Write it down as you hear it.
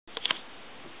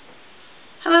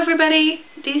Hello everybody,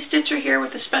 Dee Stitcher here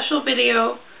with a special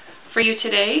video for you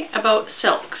today about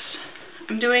silks.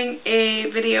 I'm doing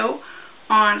a video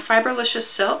on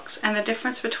Fiberlicious silks and the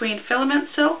difference between filament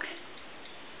silk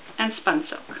and spun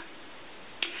silk.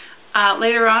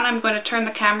 Later on I'm going to turn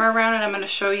the camera around and I'm going to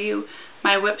show you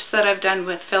my whips that I've done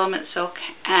with filament silk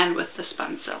and with the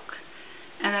spun silk.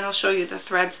 And then I'll show you the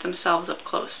threads themselves up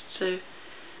close so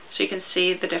you can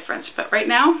see the difference. But right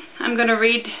now, I'm going to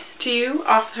read to you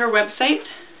off her website,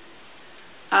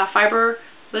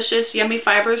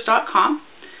 fiberliciousyummyfibers.com,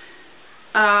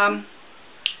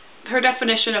 her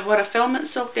definition of what a filament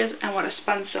silk is and what a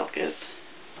spun silk is.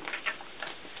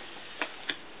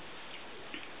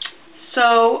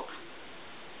 So,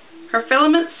 her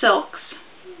filament silks,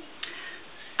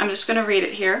 I'm just going to read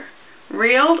it here.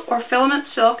 Reeled or filament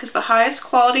silk is the highest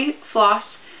quality floss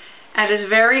and is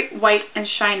very white and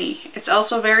shiny. It's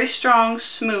also very strong,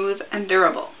 smooth, and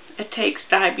durable. It takes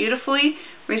dye beautifully,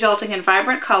 resulting in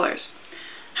vibrant colors.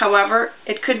 However,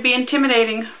 it could be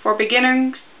intimidating for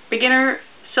beginner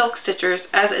silk stitchers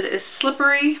as it is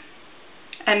slippery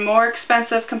and more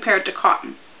expensive compared to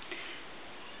cotton.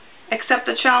 Accept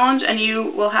the challenge and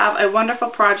you will have a wonderful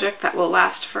project that will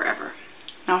last forever.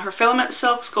 Now her filament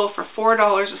silks go for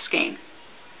 $4 a skein.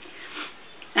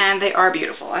 And they are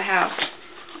beautiful. I have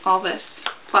all this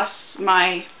plus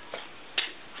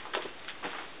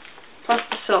the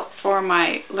silk for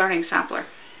my learning sampler.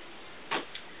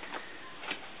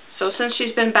 So since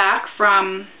she's been back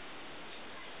from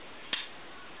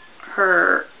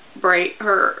her break,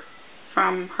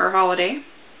 from her holiday,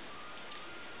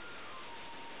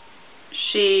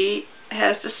 she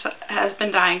has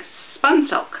been dyeing spun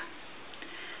silk.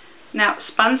 Now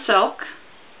spun silk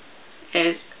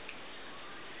is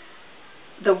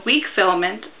the weak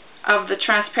filament of the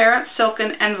transparent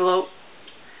silken envelope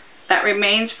that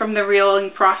remains from the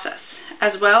reeling process,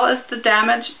 as well as the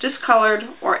damaged, discolored,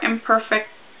 or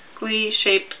imperfectly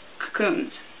shaped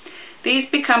cocoons. These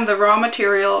become the raw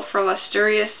material for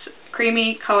lustrous,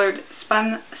 creamy colored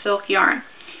spun silk yarn.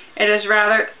 It is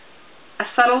rather a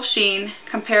subtle sheen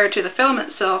compared to the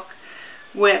filament silk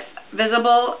with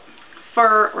visible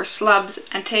fur or slubs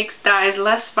and takes dyes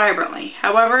less vibrantly.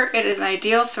 However, it is an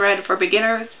ideal thread for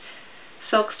beginners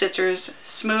silk stitchers,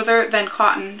 smoother than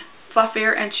cotton,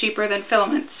 fluffier and cheaper than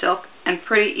filament silk, and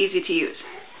pretty easy to use.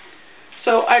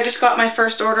 So I just got my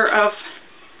first order of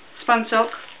spun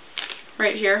silk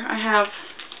right here. I have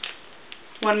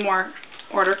one more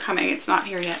order coming. It's not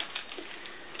here yet.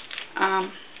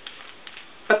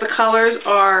 But the colors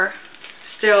are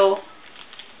still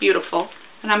beautiful,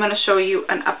 and I'm going to show you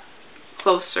an up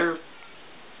closer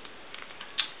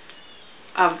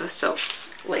of the silks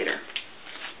later.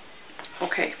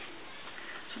 Okay,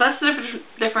 so that's the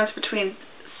difference between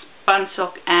spun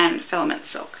silk and filament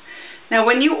silk. Now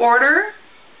when you order,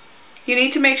 you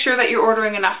need to make sure that you're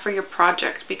ordering enough for your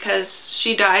project, because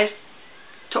she dyes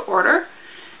to order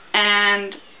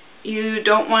and you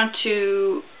don't want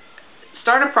to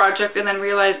start a project and then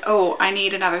realize, oh, I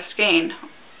need another skein,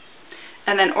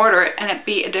 and then order it and it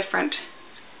be a different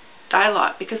dye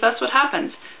lot, because that's what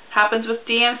happens. It happens with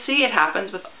DMC, it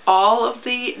happens with all of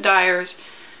the dyers.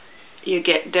 You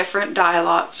get different dye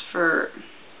lots for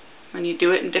when you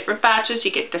do it in different batches.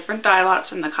 You get different dye lots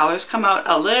and the colors come out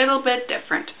a little bit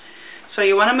different. So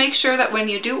you want to make sure that when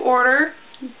you do order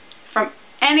from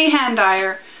any hand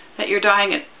dyer that you're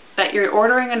dyeing it, that you're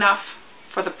ordering enough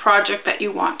for the project that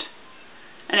you want.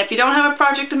 And if you don't have a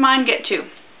project in mind, get 2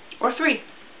 or 3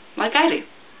 like I do.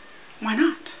 Why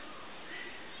not?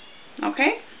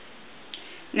 Okay?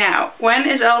 Now, Gwen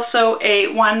is also a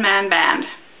one-man band.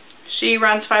 She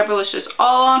runs Fiberlicious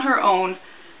all on her own,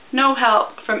 no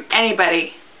help from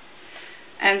anybody.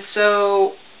 And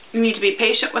so you need to be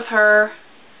patient with her.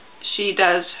 She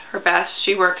does her best.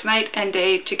 She works night and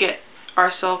day to get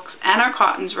our silks and our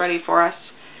cottons ready for us.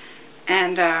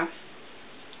 And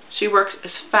she works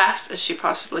as fast as she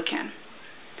possibly can.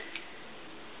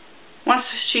 Once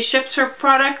she ships her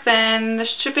product, then the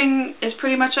shipping is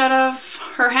pretty much out of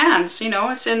her hands. You know,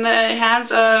 it's in the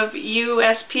hands of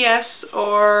USPS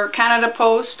or Canada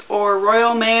Post or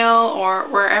Royal Mail or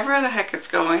wherever the heck it's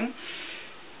going.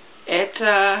 It's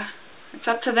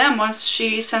up to them once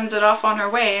she sends it off on her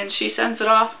way, and she sends it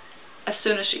off as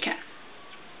soon as she can.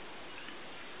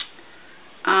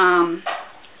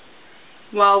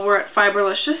 While we're at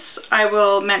Fiberlicious, I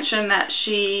will mention that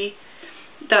she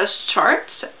does charts,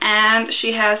 and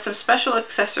she has some special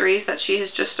accessories that she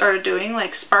has just started doing,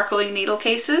 like sparkling needle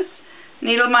cases,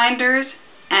 needle minders,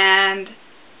 and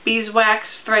beeswax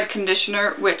thread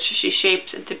conditioner, which she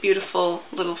shapes into beautiful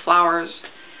little flowers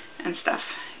and stuff.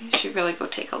 You should really go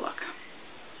take a look.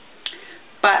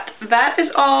 But that is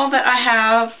all that I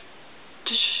have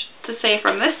to say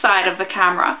from this side of the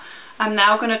camera. I'm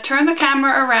now going to turn the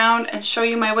camera around and show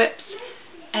you my whips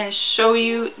and show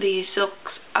you the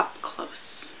silks up close.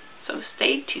 So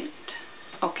stay tuned.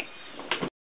 Okay.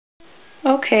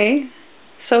 Okay,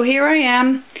 so here I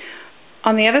am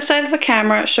on the other side of the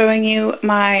camera showing you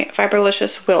my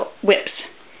Fiberlicious whips.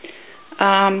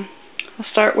 I'll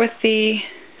start with the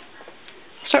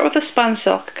spun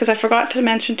silk, because I forgot to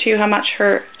mention to you how much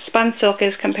her spun silk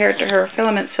is compared to her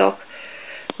filament silk,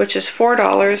 which is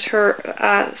 $4.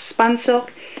 Her spun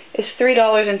silk is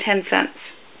 $3.10.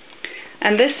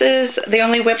 And this is the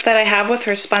only whip that I have with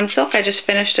her spun silk. I just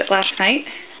finished it last night.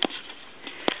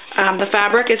 The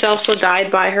fabric is also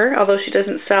dyed by her, although she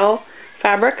doesn't sell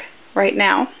fabric right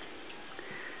now.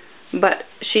 But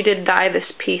she did dye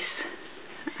this piece,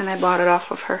 and I bought it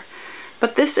off of her.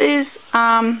 But this is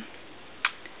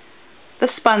the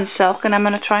spun silk, and I'm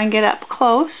going to try and get up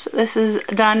close. This is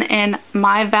done in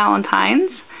My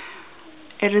Valentine's.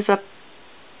 It is a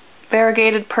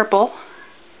variegated purple.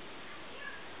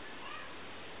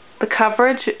 The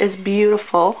coverage is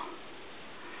beautiful.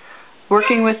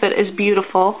 Working with it is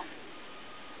beautiful.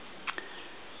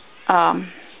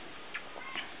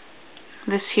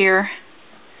 This here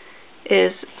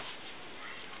is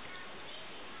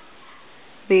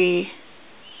the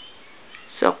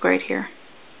silk right here.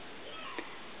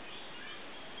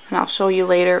 And I'll show you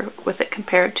later with it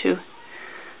compared to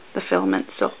the filament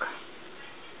silk.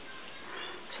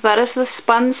 So that is the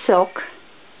spun silk.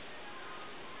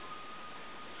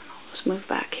 I'll just move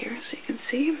back here so you can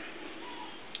see.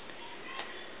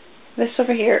 This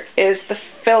over here is the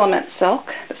filament silk.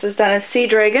 This is done in Sea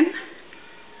Dragon.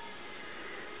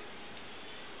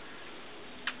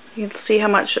 You can see how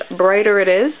much brighter it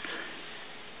is.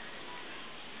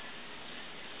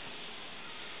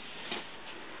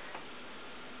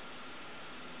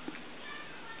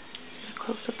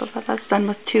 Close up of that. That's done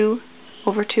with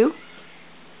 2/2.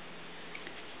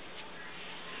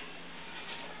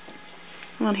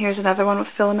 And then here's another one with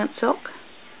filament silk.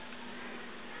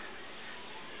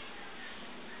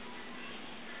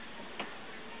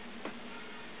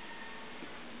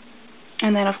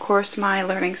 And then of course my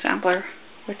learning sampler,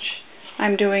 which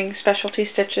I'm doing specialty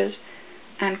stitches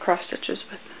and cross stitches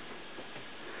with.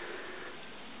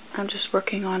 I'm just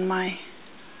working on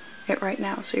it right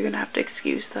now, so you're going to have to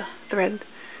excuse the thread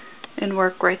in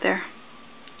work right there.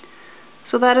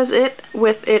 So that is it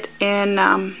with it in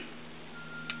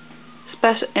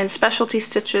specialty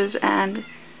stitches and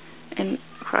in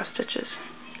cross stitches.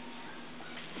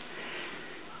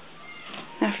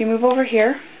 Now if you move over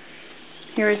here,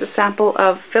 here is a sample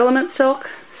of filament silk,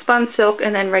 spun silk,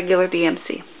 and then regular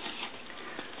DMC.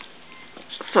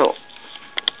 So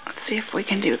let's see if we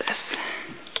can do this.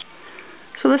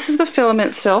 So this is the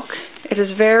filament silk. It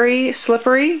is very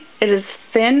slippery. It is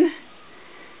thin.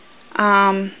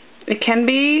 It can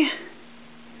be,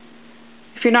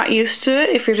 if you're not used to it,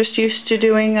 if you're just used to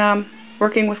doing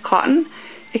working with cotton,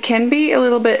 it can be a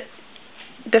little bit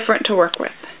different to work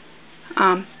with.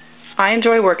 I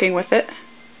enjoy working with it.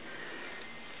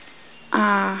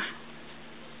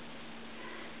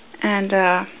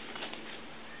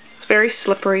 It's very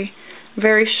slippery,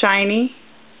 very shiny,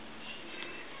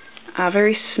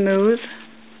 very smooth.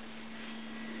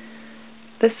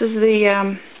 This is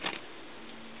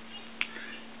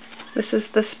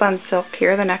the spun silk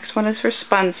here. The next one is for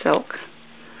spun silk.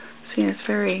 See, it's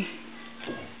very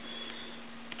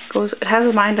it has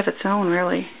a mind of its own,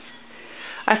 really.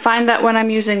 I find that when I'm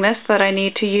using this, that I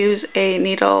need to use a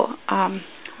needle.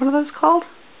 What are those called?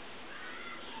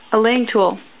 A laying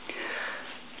tool.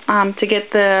 To get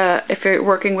if you're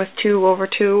working with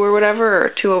 2/2 or whatever, or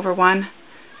 2/1,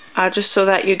 just so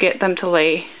that you get them to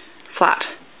lay flat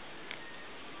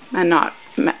and not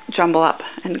jumble up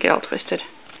and get all twisted.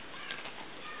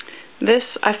 This,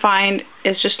 I find,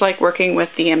 is just like working with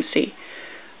DMC.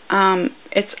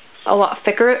 It's a lot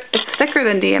thicker. It's thicker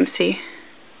than DMC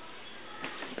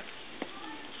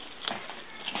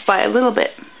by a little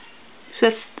bit. So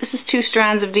this is 2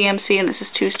 strands of DMC, and this is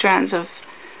 2 strands of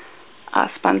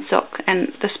spun silk.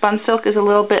 And the spun silk is a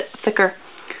little bit thicker,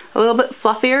 a little bit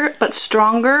fluffier, but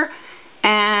stronger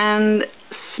and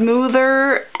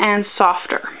smoother and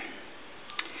softer.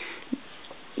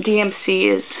 DMC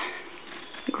is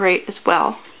great as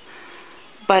well,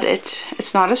 but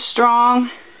it's not as strong.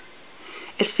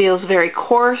 It feels very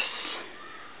coarse.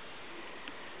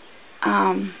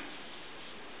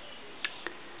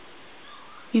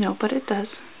 You know, but it does,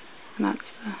 and that's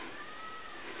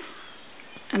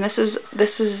and this is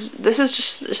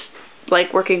just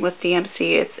like working with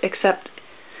DMC. Except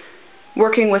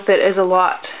working with it is a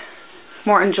lot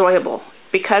more enjoyable.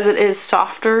 because it is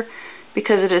softer,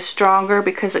 because it is stronger,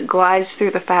 because it glides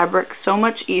through the fabric so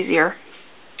much easier.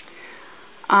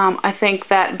 I think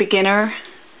that beginner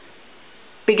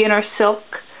silk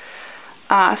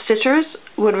stitchers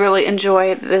would really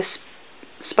enjoy this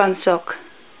spun silk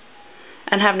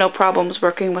and have no problems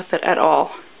working with it at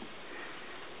all.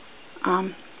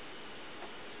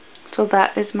 So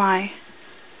that is my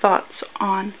thoughts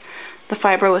on the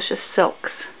Fiberlicious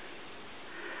silks.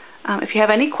 If you have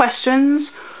any questions,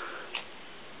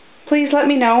 please let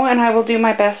me know and I will do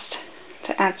my best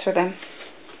to answer them.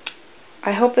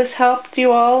 I hope this helped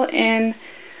you all in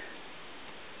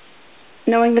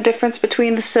knowing the difference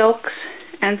between the silks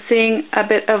and seeing a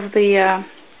bit of the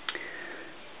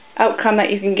outcome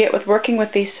that you can get with working with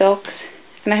these silks.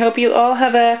 And I hope you all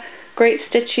have a great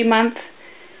stitchy month,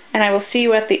 and I will see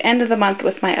you at the end of the month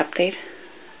with my update.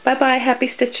 Bye bye, happy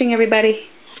stitching everybody.